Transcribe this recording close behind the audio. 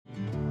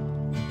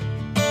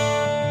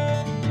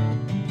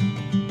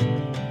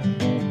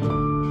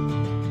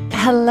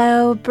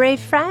Hello, brave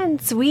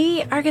friends.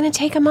 We are going to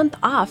take a month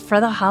off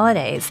for the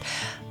holidays,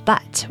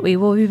 but we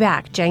will be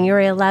back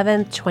January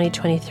 11th,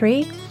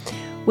 2023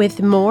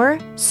 with more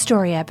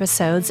story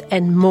episodes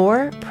and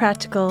more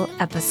practical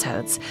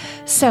episodes.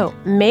 So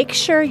make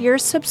sure you're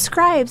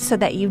subscribed so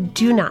that you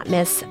do not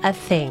miss a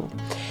thing.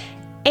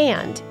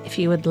 And if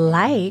you would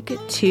like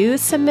to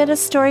submit a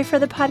story for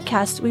the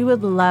podcast, we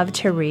would love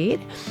to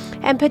read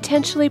and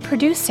potentially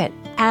produce it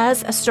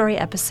as a story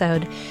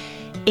episode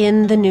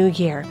in the new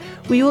year.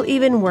 We will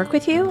even work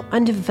with you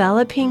on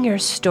developing your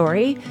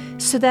story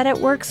so that it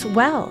works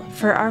well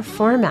for our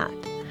format.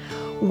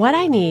 What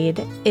I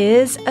need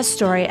is a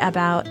story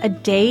about a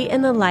day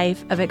in the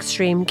life of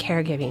extreme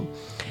caregiving,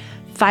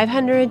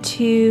 500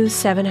 to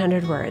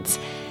 700 words.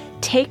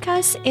 Take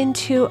us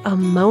into a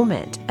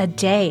moment, a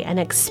day, an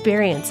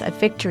experience, a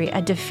victory,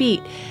 a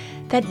defeat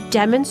that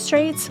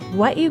demonstrates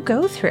what you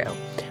go through,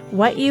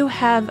 what you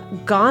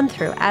have gone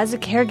through as a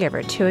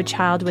caregiver to a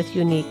child with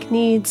unique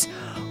needs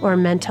or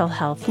mental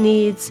health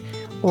needs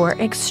or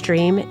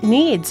extreme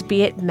needs,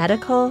 be it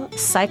medical,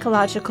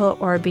 psychological,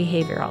 or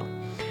behavioral.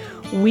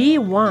 We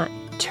want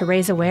to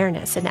raise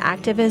awareness and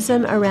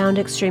activism around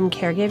extreme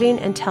caregiving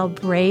and tell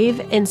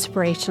brave,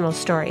 inspirational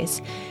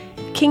stories.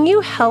 Can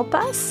you help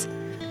us?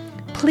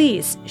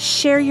 Please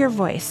share your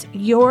voice,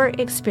 your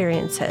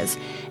experiences,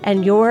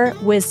 and your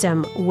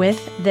wisdom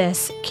with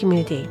this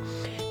community,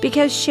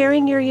 because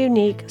sharing your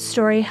unique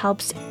story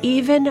helps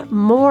even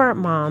more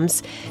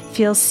moms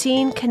feel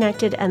seen,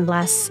 connected, and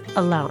less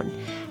alone.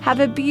 Have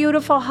a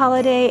beautiful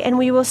holiday, and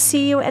we will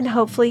see you and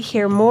hopefully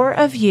hear more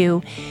of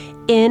you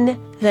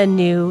in the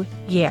new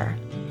year.